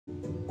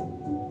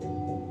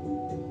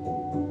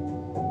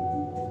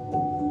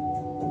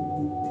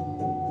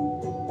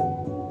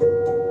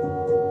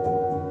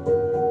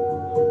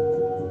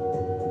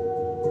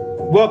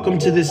Welcome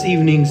to this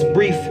evening's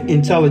brief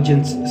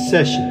intelligence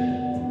session.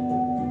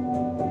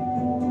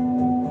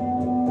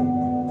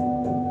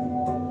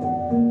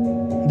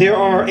 There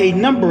are a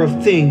number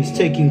of things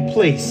taking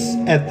place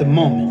at the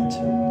moment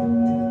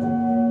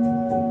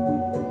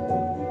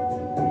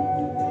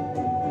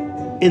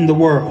in the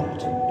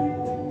world.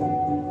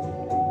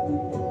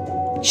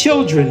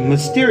 Children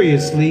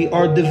mysteriously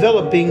are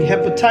developing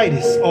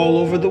hepatitis all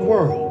over the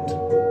world.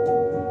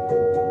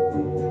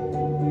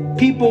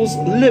 People's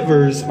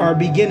livers are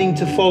beginning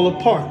to fall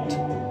apart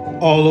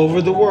all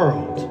over the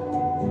world.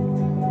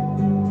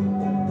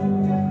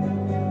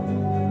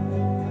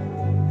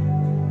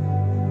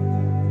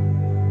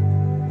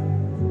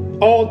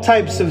 All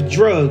types of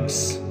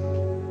drugs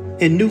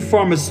and new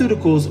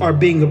pharmaceuticals are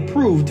being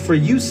approved for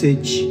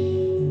usage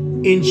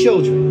in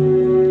children.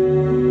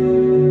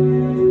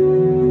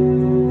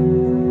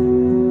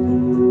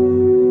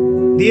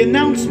 The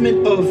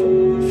announcement of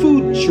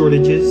food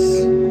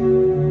shortages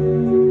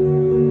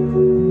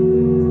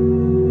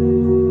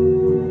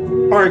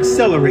are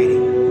accelerating.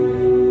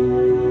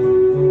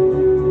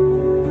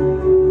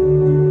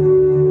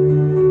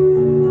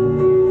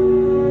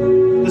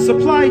 The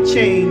supply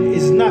chain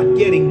is not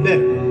getting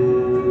better.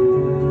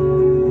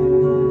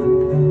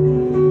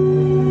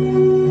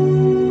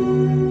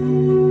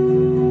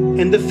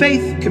 And the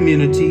faith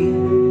community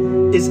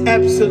is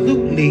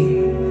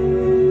absolutely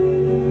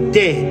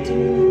dead.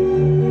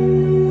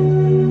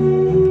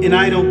 And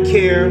I don't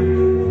care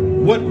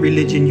what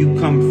religion you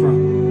come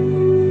from.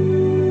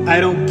 I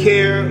don't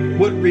care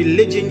what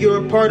religion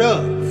you're a part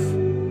of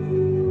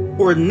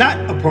or not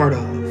a part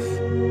of.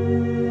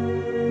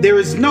 There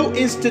is no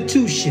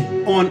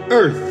institution on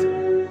earth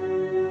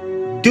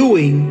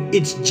doing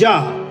its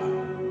job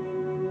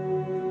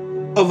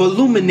of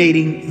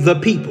illuminating the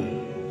people,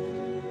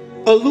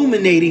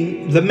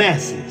 illuminating the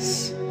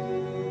masses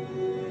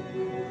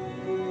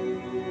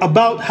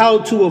about how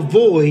to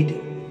avoid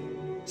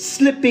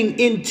slipping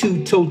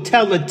into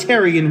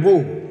totalitarian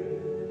rule,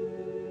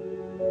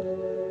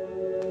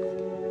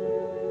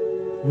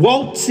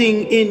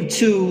 waltzing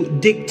into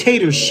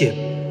dictatorship,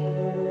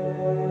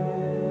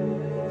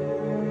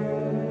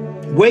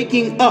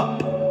 waking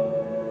up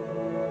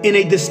in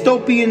a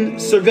dystopian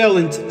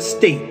surveillance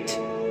state.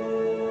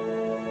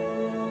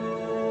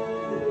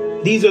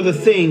 These are the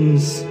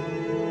things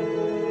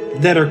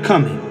that are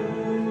coming.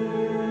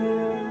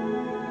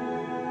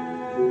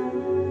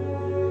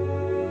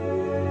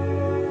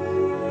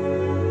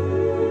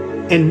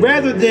 And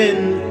rather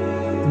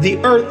than the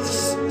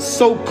earth's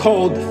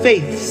so-called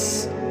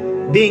faiths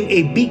being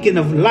a beacon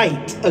of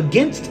light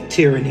against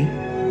tyranny,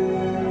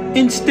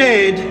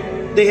 instead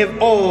they have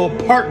all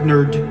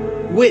partnered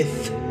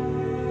with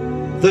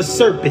the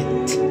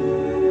serpent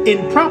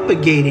in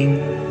propagating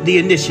the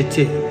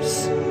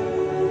initiatives.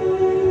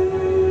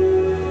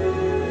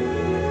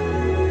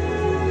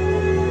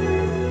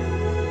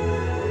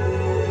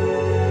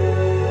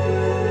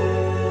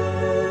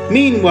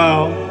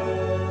 Meanwhile,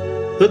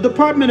 the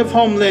Department of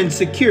Homeland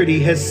Security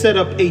has set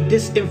up a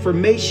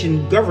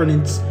disinformation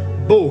governance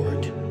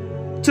board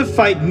to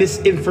fight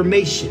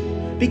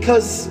misinformation,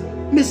 because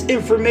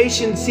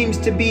misinformation seems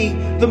to be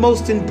the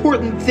most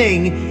important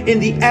thing in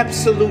the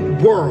absolute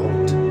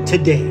world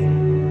today.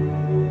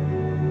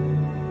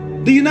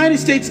 The United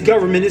States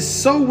government is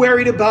so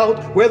worried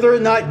about whether or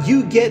not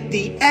you get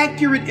the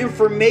accurate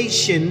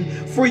information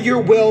for your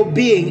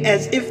well-being,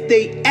 as if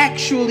they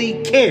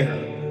actually care,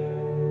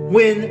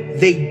 when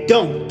they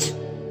don't.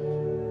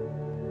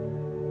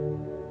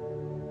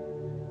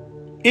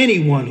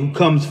 Anyone who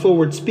comes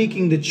forward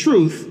speaking the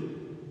truth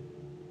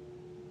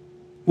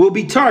will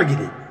be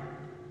targeted,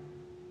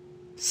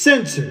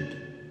 censored,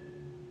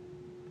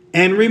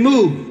 and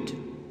removed.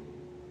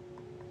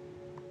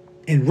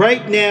 And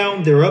right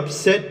now they're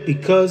upset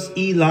because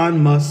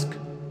Elon Musk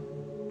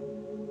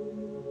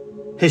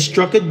has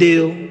struck a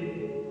deal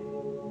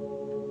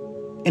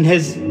and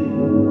has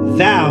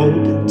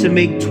vowed to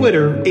make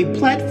Twitter a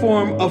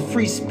platform of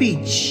free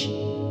speech,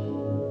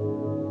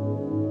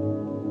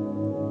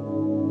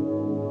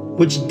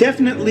 which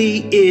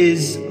definitely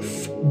is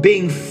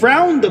being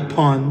frowned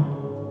upon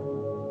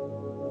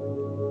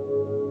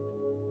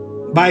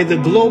by the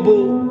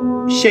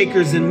global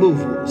shakers and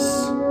movers,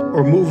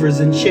 or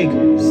movers and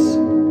shakers,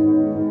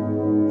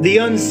 the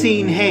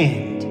unseen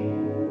hand,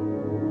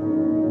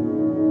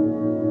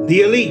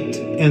 the elite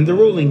and the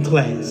ruling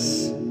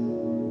class.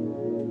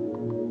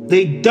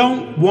 They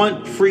don't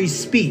want free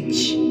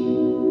speech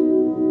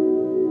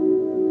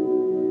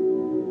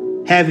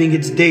having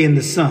its day in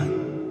the sun.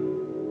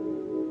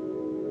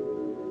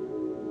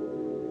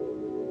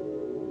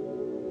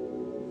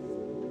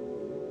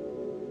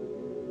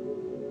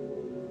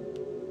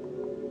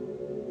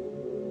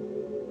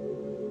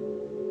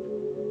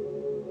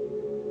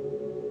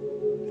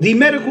 The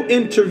medical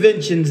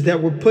interventions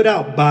that were put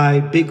out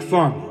by Big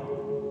Pharma,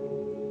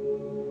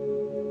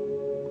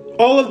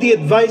 all of the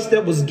advice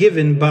that was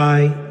given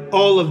by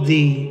all of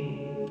the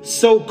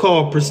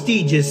so-called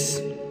prestigious,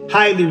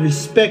 highly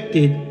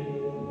respected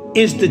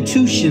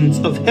institutions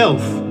of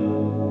health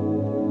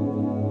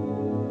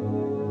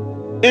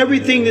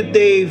Everything that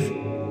they've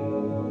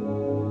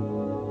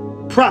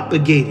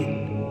propagated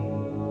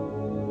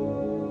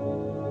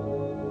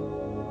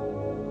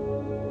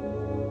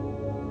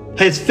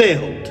has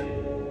failed,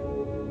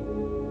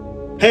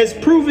 has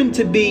proven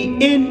to be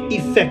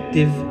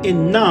ineffective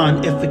and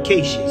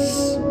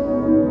non-efficacious.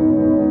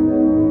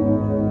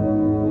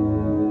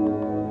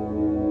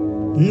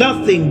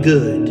 Nothing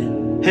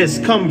good has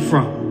come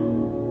from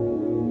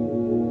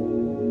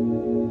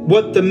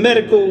what the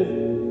medical,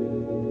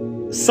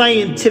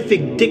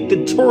 scientific,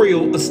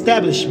 dictatorial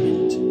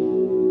establishment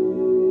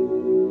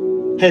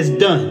has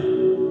done.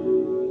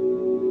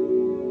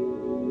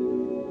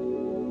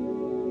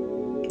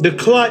 The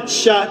clot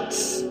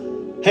shots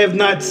have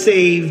not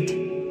saved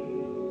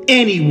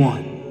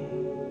anyone.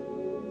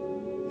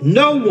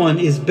 No one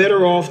is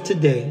better off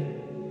today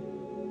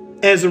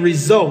as a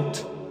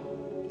result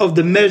of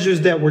the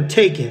measures that were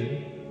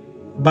taken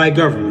by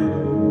government,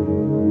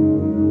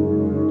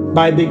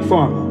 by Big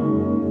Pharma.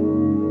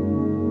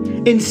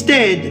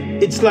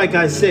 Instead, it's like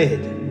I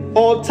said,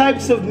 all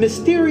types of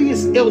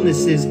mysterious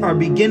illnesses are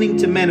beginning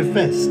to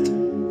manifest.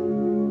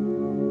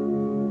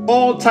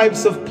 All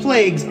types of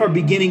plagues are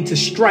beginning to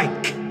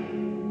strike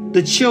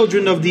the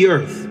children of the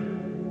earth,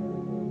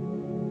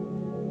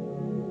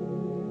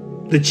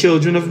 the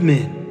children of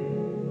men.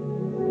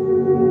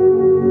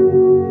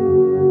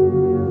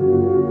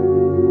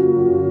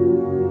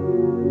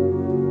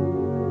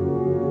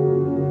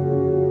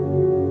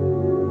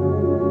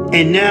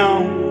 And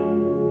now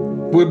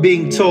we're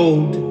being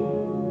told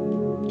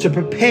to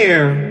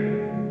prepare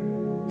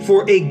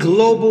for a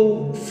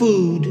global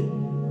food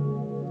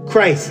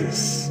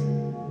crisis.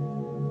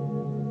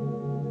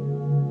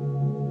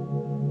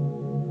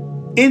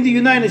 In the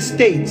United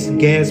States,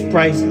 gas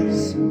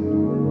prices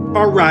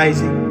are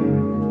rising.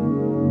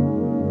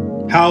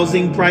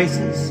 Housing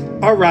prices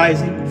are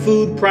rising.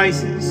 Food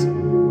prices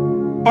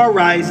are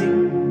rising.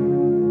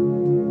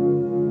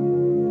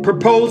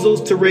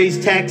 Proposals to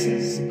raise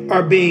taxes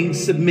are being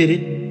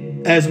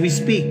submitted as we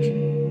speak.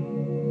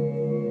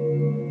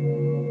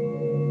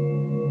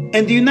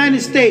 And the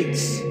United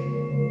States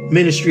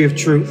Ministry of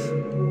Truth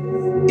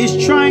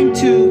is trying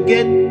to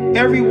get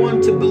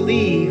everyone to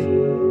believe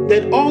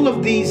that all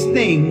of these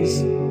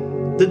things,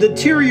 the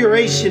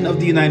deterioration of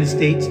the United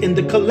States and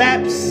the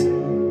collapse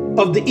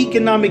of the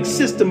economic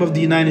system of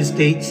the United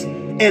States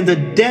and the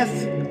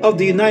death of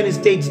the United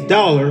States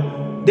dollar,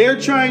 they're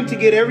trying to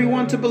get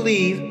everyone to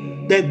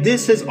believe that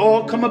this has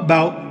all come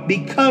about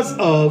because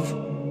of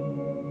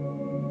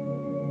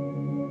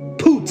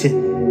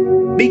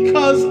Putin,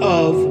 because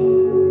of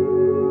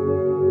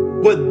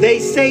what they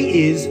say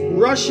is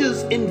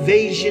Russia's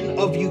invasion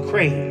of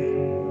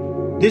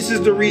Ukraine. This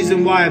is the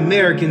reason why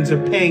Americans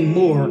are paying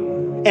more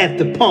at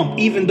the pump,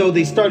 even though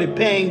they started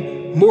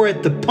paying more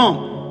at the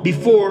pump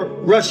before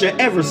Russia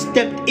ever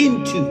stepped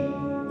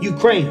into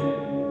Ukraine.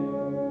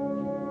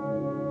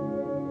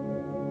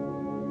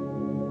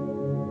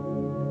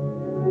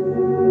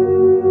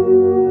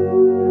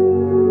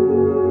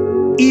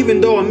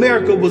 Even though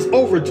America was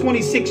over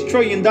 $26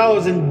 trillion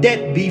in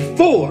debt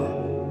before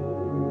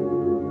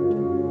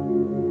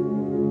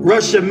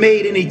Russia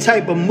made any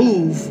type of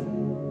move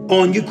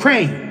on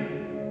Ukraine.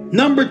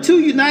 Number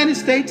two, United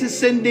States is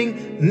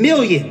sending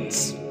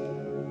millions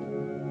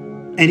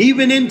and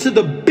even into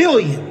the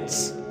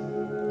billions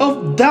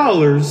of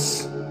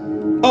dollars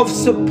of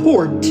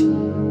support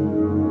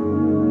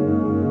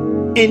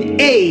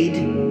and aid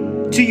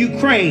to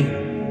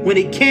Ukraine when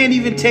it can't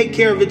even take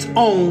care of its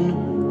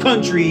own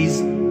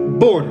country's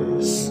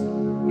borders,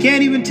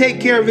 can't even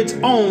take care of its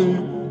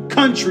own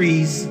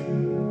country's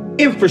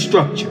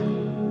infrastructure,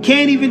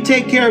 can't even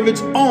take care of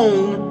its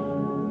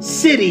own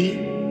city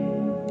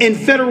and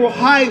federal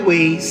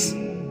highways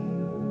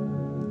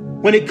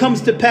when it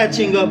comes to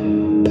patching up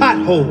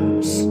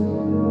potholes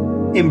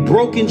and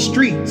broken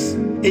streets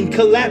and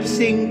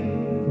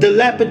collapsing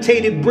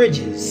dilapidated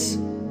bridges.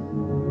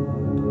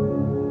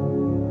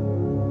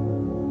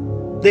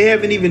 They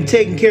haven't even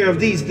taken care of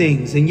these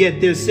things, and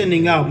yet they're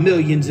sending out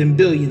millions and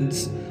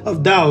billions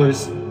of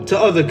dollars to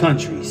other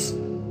countries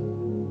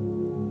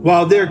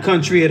while their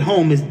country at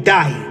home is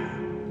dying.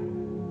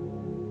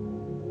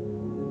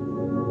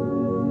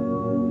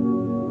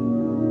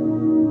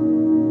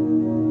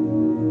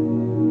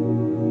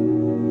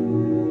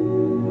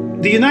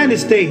 The United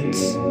States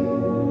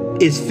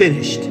is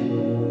finished.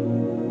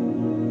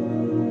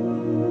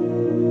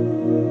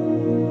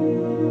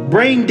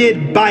 Brain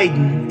dead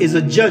Biden is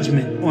a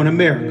judgment on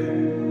America.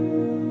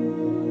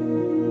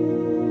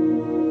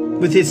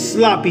 With his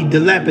sloppy,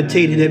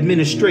 dilapidated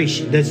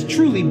administration that's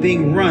truly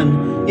being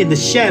run in the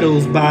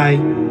shadows by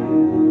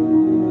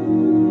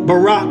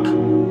Barack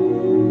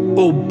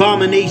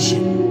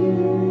Obamanation.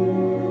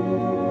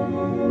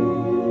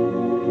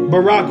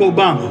 Barack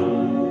Obama.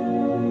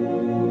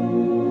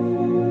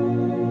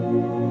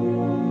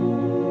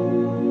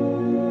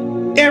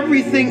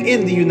 Everything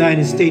in the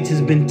United States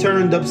has been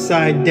turned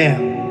upside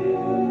down.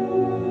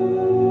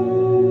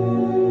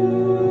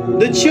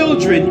 The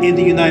children in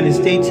the United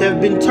States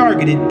have been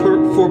targeted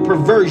for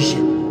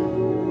perversion,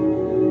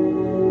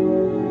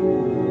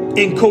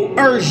 and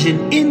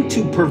coercion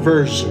into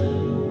perversion.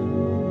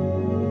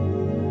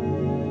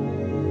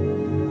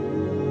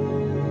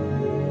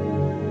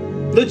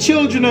 The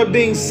children are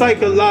being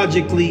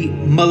psychologically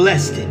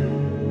molested,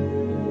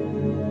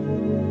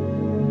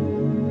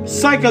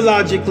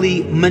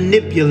 psychologically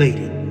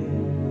manipulated,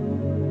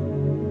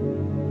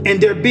 and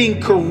they're being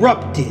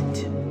corrupted.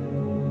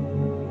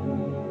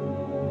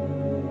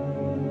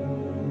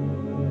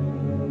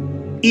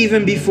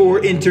 Even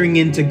before entering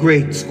into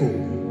grade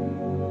school.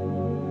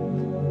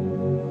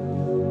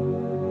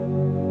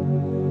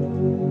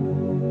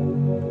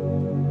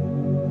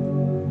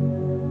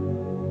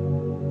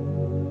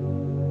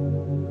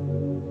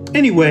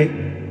 Anyway,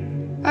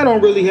 I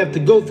don't really have to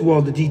go through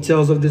all the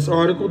details of this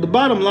article. The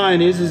bottom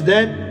line is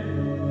that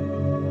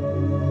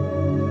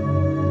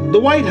the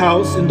White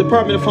House and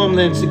Department of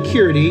Homeland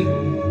Security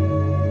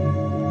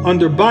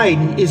under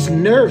Biden is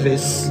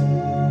nervous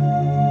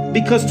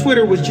because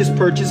Twitter was just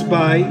purchased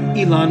by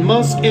Elon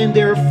Musk, and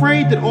they're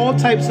afraid that all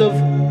types of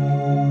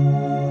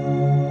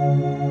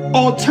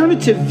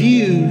alternative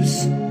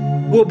views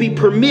will be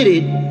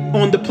permitted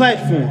on the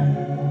platform.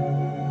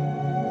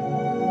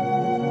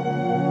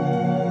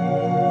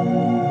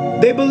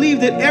 They believe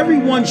that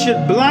everyone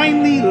should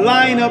blindly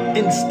line up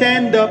and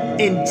stand up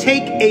and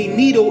take a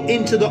needle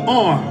into the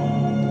arm.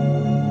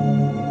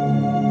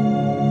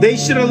 They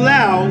should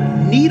allow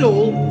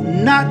needle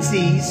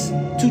Nazis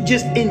to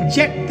just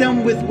inject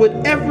them with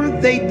whatever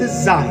they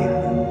desire.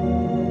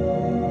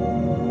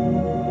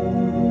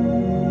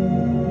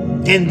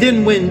 And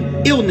then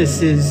when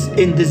illnesses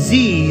and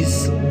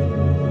disease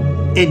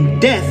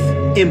and death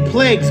and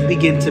plagues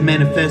begin to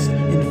manifest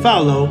and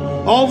follow,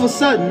 all of a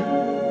sudden,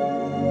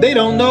 they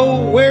don't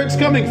know where it's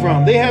coming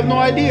from. They have no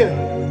idea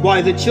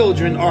why the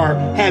children are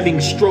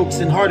having strokes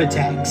and heart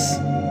attacks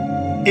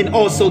and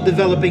also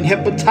developing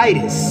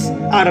hepatitis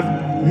out of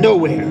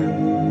nowhere.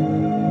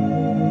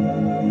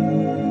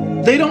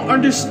 They don't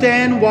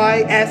understand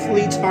why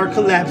athletes are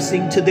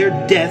collapsing to their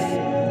death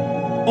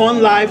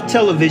on live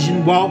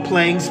television while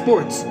playing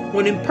sports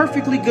when in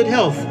perfectly good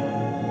health.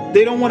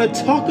 They don't want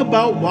to talk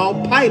about while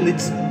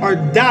pilots are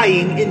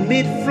dying in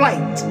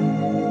mid-flight,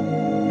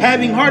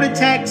 having heart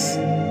attacks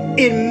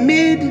in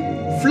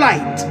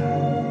mid-flight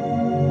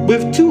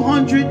with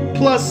 200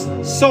 plus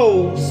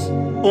souls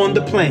on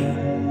the plane.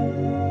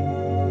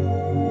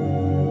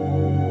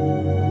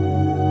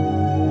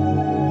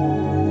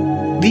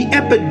 The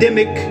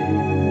epidemic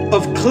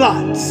of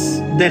clots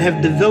that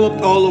have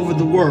developed all over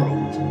the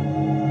world.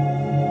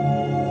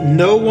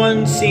 No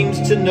one seems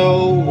to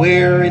know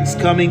where it's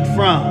coming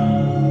from.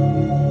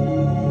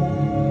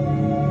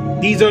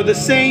 These are the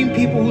same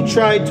people who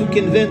tried to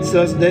convince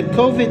us that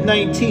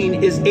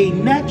COVID-19 is a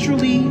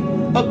naturally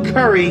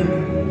occurring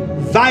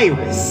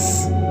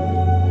virus.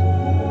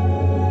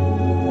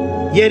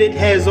 Yet it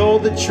has all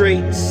the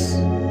traits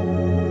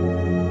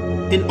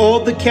and all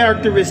the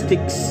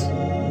characteristics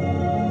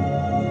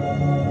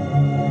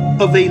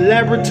of a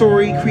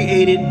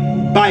laboratory-created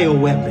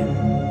bioweapon.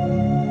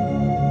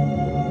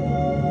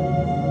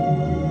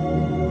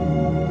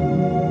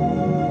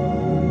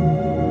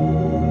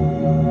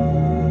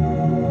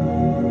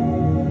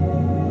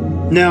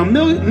 Now,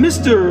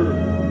 Mr.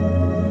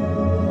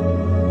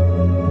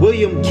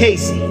 William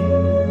Casey,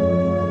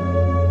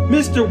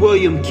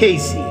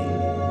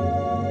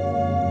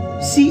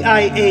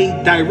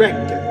 CIA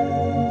director,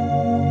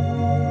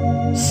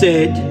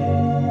 said,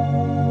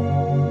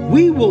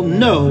 "We will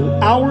know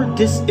our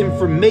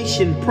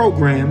disinformation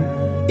program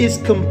is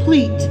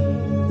complete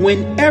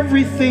when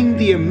everything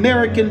the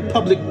American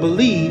public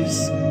believes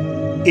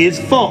is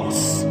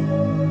false."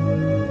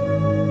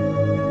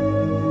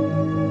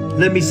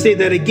 Let me say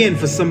that again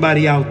for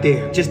somebody out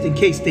there, just in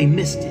case they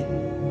missed it.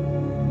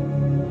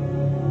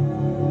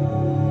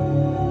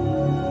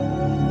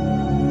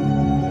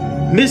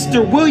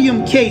 Mr.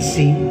 William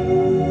Casey,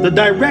 the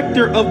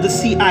director of the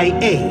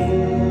CIA,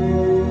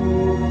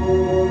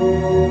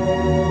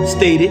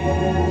 stated,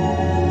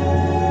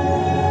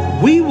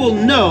 "We will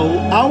know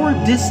our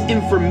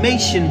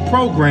disinformation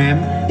program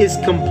is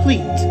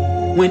complete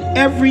when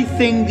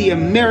everything the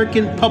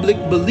American public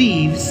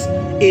believes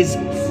is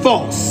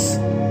false."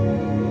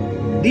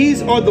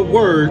 These are the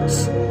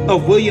words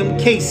of William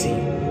Casey,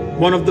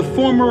 one of the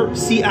former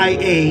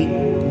CIA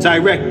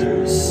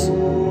directors.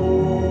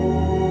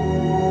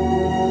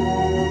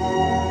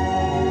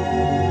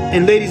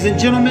 And ladies and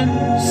gentlemen,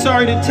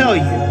 sorry to tell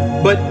you,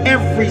 but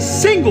every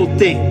single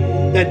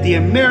thing that the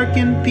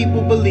American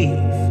people believe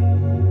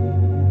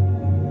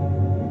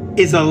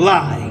is a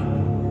lie,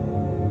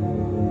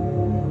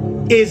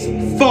 is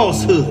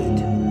falsehood.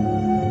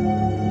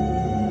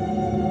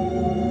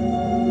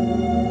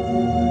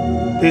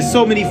 There's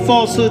so many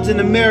falsehoods in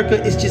America,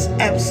 it's just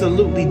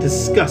absolutely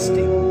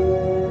disgusting.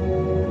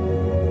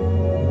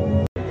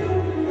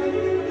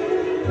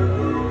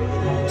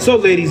 So,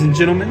 ladies and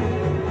gentlemen,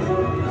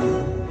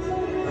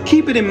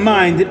 keep it in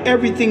mind that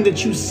everything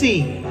that you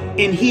see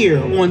and hear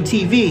on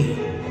TV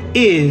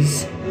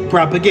is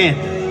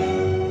propaganda.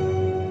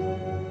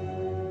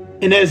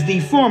 And as the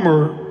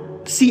former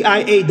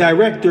CIA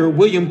director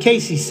William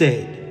Casey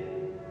said,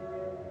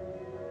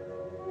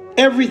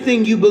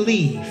 everything you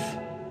believe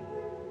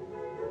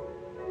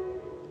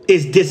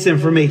is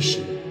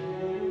disinformation.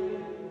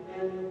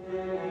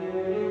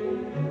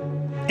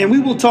 And we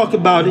will talk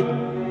about it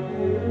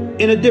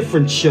in a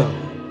different show.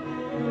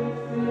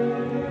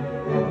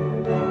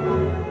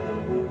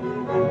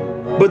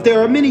 But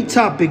there are many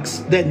topics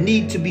that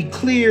need to be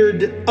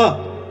cleared up.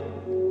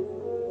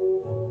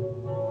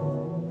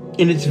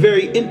 And it's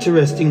very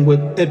interesting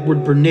what Edward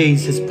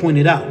Bernays has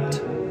pointed out.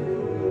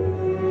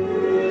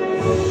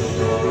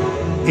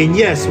 And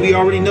yes, we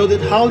already know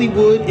that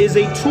Hollywood is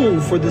a tool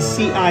for the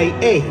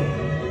CIA.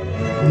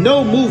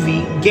 No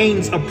movie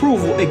gains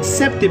approval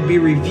except it be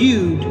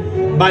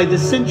reviewed by the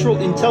Central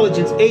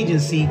Intelligence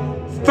Agency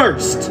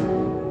first.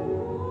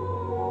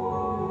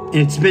 And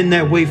it's been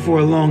that way for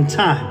a long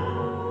time.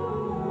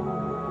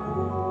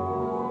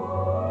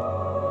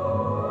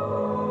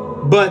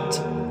 But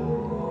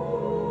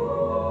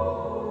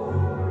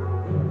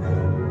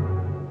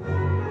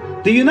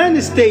the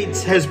United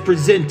States has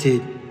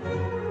presented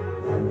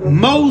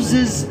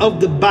Moses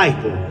of the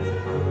Bible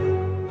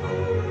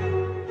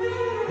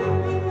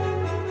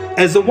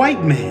as a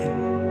white man.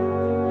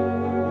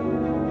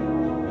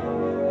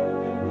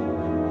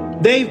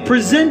 They've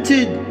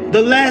presented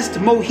the last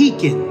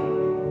Mohican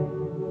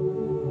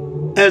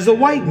as a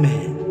white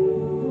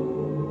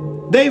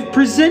man. They've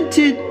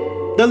presented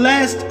the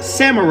last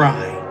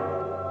samurai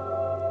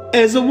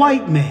as a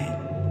white man.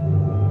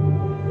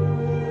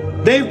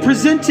 They've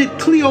presented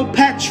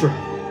Cleopatra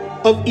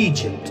of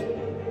Egypt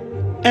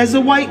as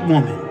a white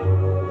woman.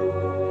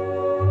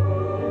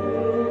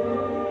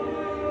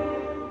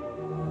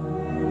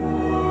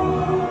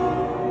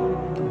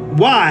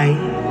 Why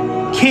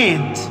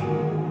can't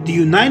the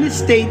United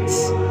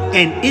States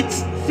and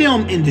its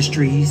film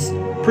industries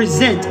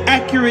present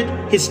accurate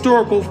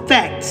historical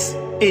facts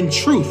and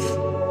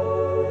truth?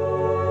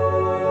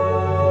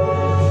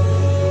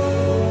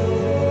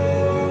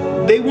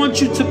 They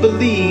want you to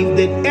believe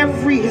that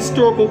every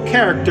historical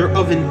character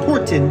of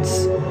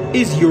importance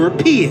is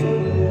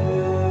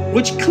European,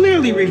 which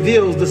clearly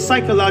reveals the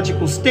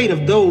psychological state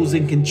of those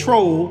in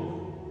control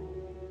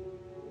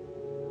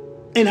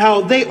and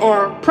how they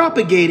are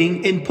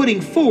propagating and putting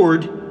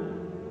forward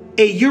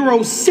a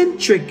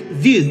Eurocentric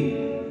view,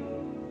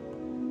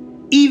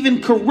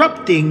 even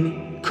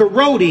corrupting,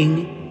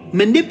 corroding,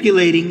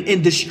 manipulating,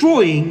 and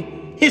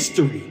destroying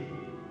history.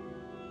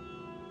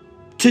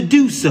 To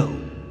do so.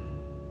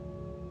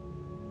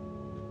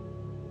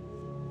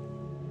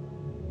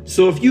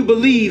 So if you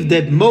believe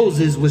that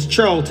Moses was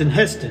Charlton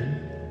Heston,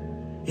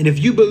 and if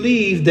you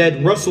believe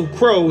that Russell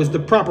Crowe is the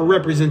proper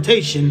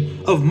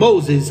representation of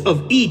Moses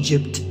of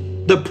Egypt,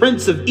 the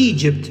Prince of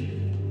Egypt,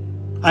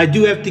 I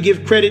do have to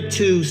give credit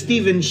to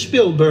Steven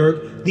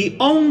Spielberg, the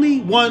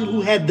only one who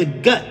had the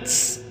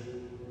guts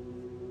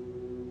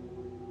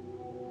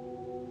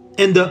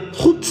and the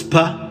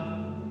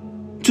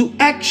chutzpah to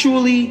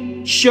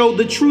actually show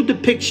the true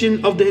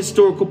depiction of the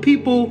historical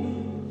people,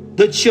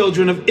 the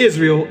children of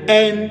Israel,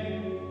 and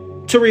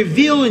to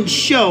reveal and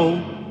show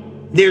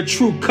their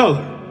true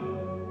color.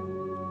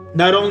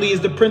 Not only is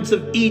the Prince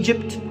of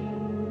Egypt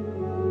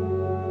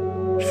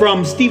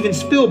from Steven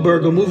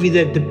Spielberg a movie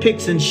that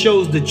depicts and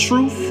shows the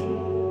truth,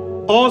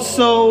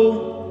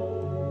 also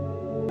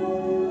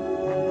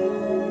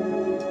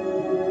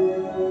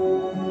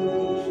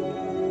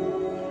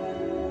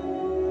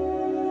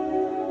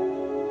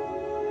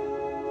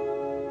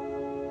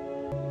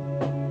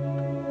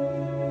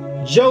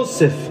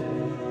Joseph,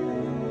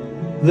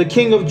 the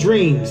King of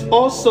Dreams,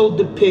 also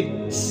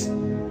depicts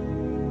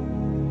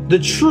the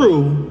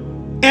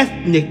true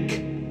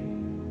ethnic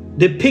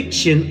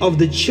depiction of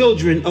the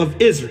children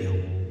of Israel.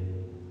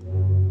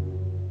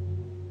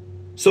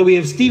 So we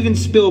have Steven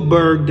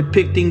Spielberg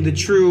depicting the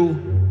true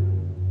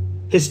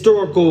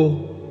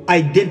historical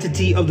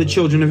identity of the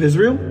children of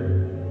Israel.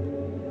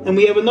 And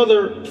we have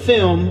another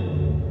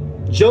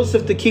film,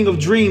 Joseph, the King of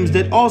Dreams,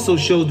 that also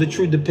shows the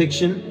true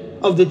depiction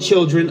of the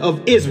children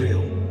of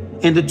Israel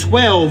and the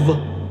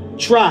 12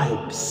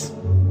 tribes.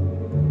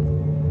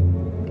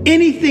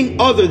 Anything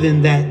other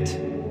than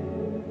that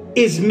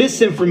is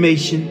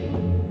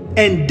misinformation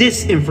and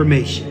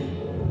disinformation.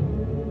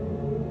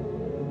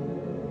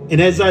 And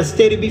as I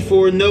stated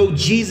before, no,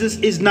 Jesus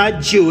is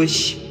not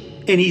Jewish,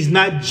 and he's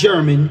not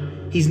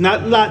German, he's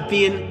not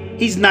Latvian,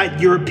 he's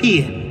not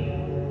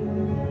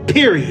European.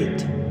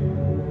 Period.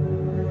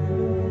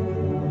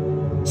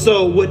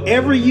 So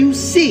whatever you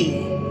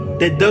see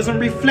that doesn't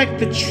reflect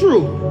the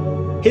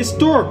true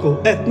historical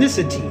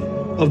ethnicity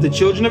of the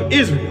children of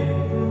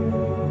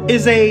Israel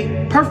is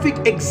a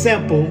perfect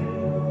example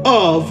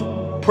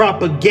of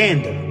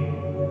propaganda.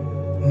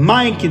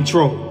 Mind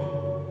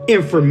control.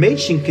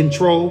 Information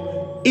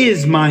control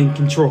is mind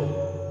control.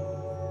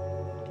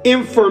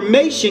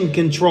 Information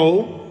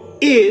control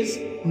is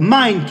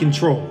mind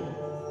control.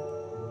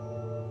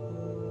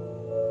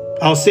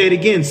 I'll say it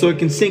again so it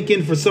can sink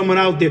in for someone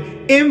out there.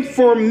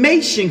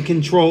 Information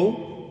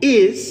control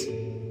is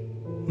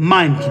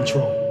mind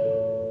control.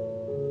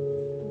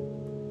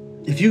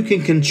 If you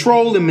can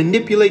control and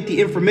manipulate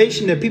the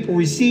information that people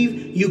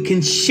receive, you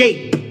can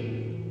shape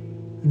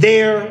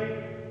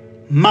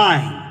their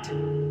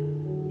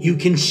mind. You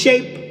can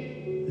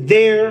shape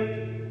their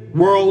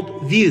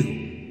worldview.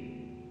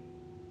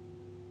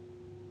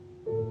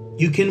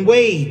 You can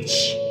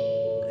wage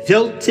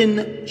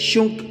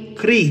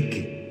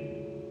Weltanschauungskrieg,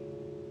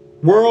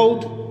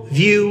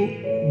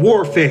 worldview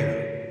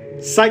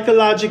warfare,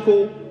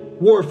 psychological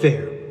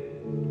warfare.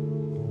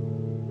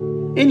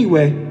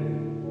 Anyway,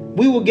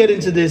 we will get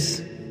into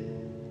this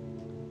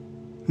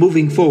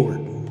moving forward.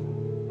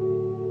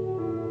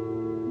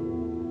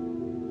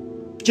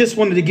 Just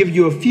wanted to give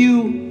you a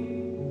few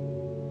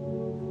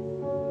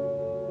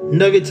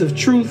nuggets of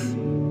truth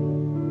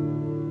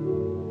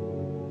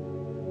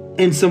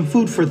and some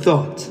food for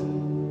thought.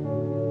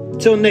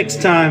 Till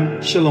next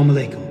time, Shalom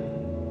Aleichem.